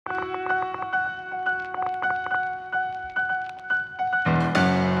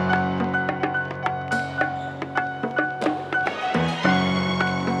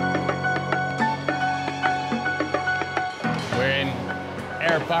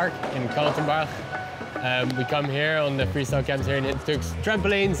park in Kaltenbach. We come here on the freestyle camps here in Tux.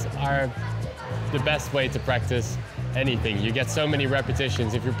 Trampolines are the best way to practice anything. You get so many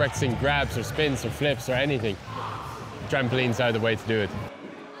repetitions. If you're practicing grabs or spins or flips or anything, trampolines are the way to do it.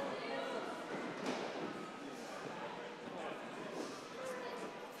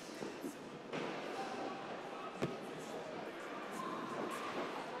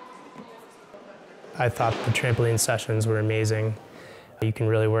 I thought the trampoline sessions were amazing. You can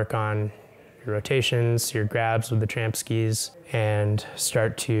really work on your rotations, your grabs with the tramp skis, and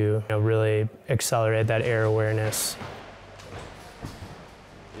start to really accelerate that air awareness.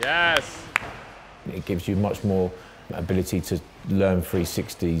 Yes! It gives you much more ability to learn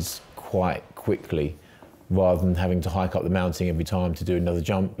 360s quite quickly. Rather than having to hike up the mounting every time to do another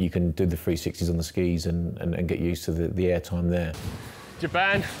jump, you can do the 360s on the skis and get used to the air time there.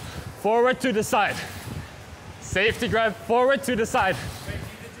 Japan, forward to the side. Safety grab, forward to the side.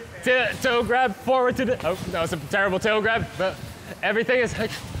 Toe grab, forward to the... Oh, that was a terrible toe grab, but everything is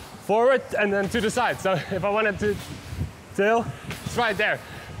like forward and then to the side. So if I wanted to tail, it's right there.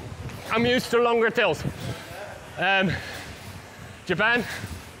 I'm used to longer tails. Japan.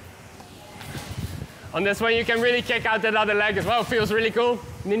 On this one, you can really kick out that other leg as well. Feels really cool.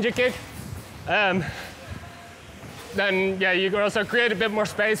 Ninja kick. Then, yeah, you can also create a bit more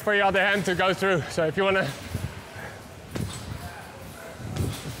space for your other hand to go through. So if you want to...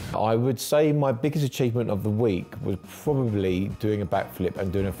 I would say my biggest achievement of the week was probably doing a backflip and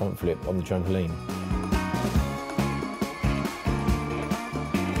doing a front flip on the trampoline.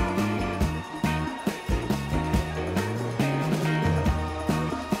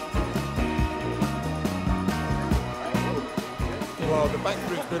 Well, the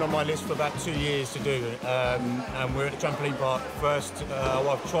backflip's been on my list for about 2 years to do, and we're at the trampoline park first.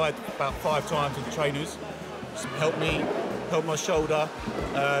 I've tried about 5 times with the trainers. It's helped my shoulder,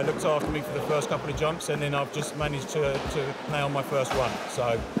 looked after me for the first couple of jumps, and then I've just managed to nail my first one.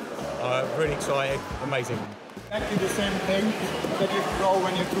 So, really excited, amazing. Exactly the same thing that you throw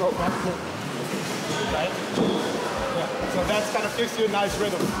when you throw backflip, right? Yeah. So that kind of gives you a nice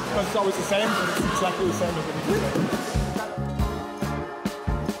rhythm, because it's always the same, but it's exactly the same as when you do that.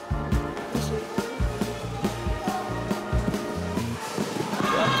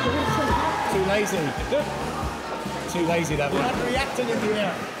 Too lazy. Too lazy that one. You're not reacting in the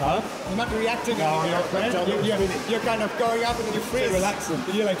air. Huh? You're not reacting in the air. Right? You're kind of going up and then you freeze. You're relaxing.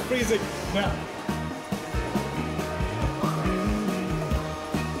 You're like freezing. Yeah.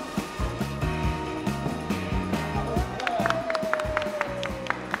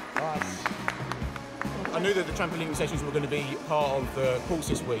 I knew that the trampoline sessions were going to be part of the course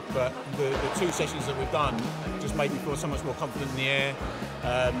this week, but the 2 sessions that we've done just made me feel so much more confident in the air.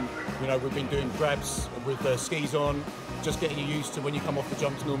 You know, we've been doing grabs with the skis on, just getting you used to when you come off the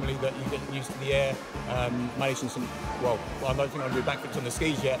jumps normally that you're getting used to the air. Managing some, well, I don't think I'm doing backflips on the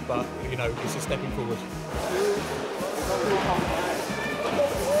skis yet, but you know, it's a stepping forward.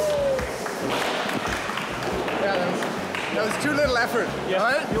 Yeah, that was too little effort. Yeah.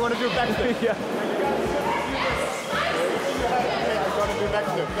 Right? You want to do backflip? Yeah. I'm going to do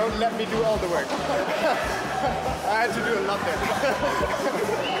backflip. Don't let me do all the work. I had to do a lot there.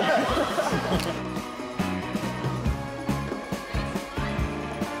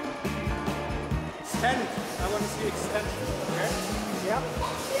 10. I want to see extension. Okay? Yep.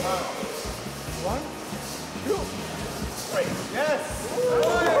 1, 2, 3. Yes!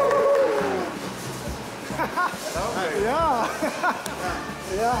 Yeah.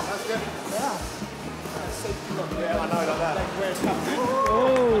 Yeah. That's good. Yeah. Yeah, I know that. Like where it's coming.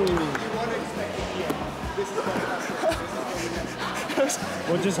 Oh. You want to expect it here. This is what happens.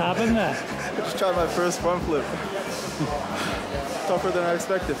 What just happened there? Just tried my first front flip. Tougher than I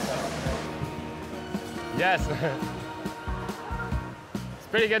expected. Yes. It's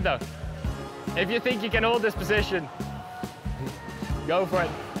pretty good though. If you think you can hold this position, go for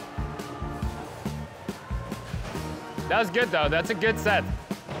it. That was good though, that's a good set.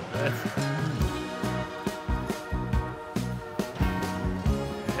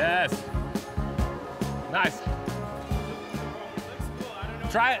 Yes. Nice.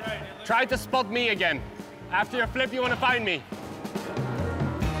 Try to spot me again. After your flip, you want to find me.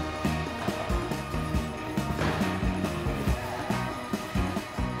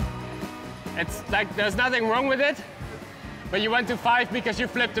 It's like, there's nothing wrong with it, but you went to 5 because you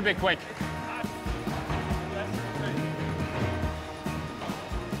flipped a bit quick.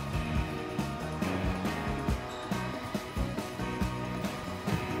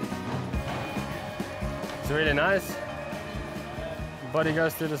 It's really nice. Body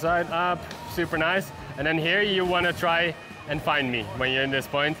goes to the side, up, super nice. And then here you want to try and find me when you're in this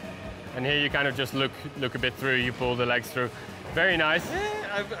point. And here you kind of just look a bit through, you pull the legs through. Very nice.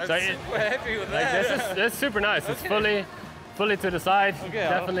 Yeah, I'm So super happy with like that. this is super nice. It's fully to the side. Okay,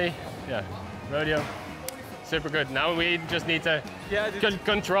 Definitely, yeah. Rodeo, super good. Now we just need to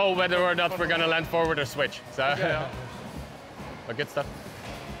control whether or not we're gonna land forward or switch. So, but good stuff.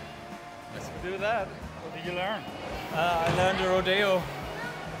 Let's do that. What did you learn? I learned the rodeo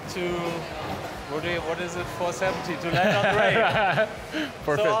what is it, 470, to land on the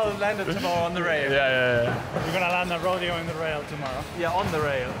rail. So I'll land it tomorrow on the rail. Yeah. You're gonna land the rodeo in the rail tomorrow. Yeah, on the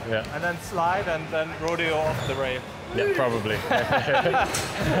rail. Yeah. And then slide and then rodeo off the rail. Yeah, probably.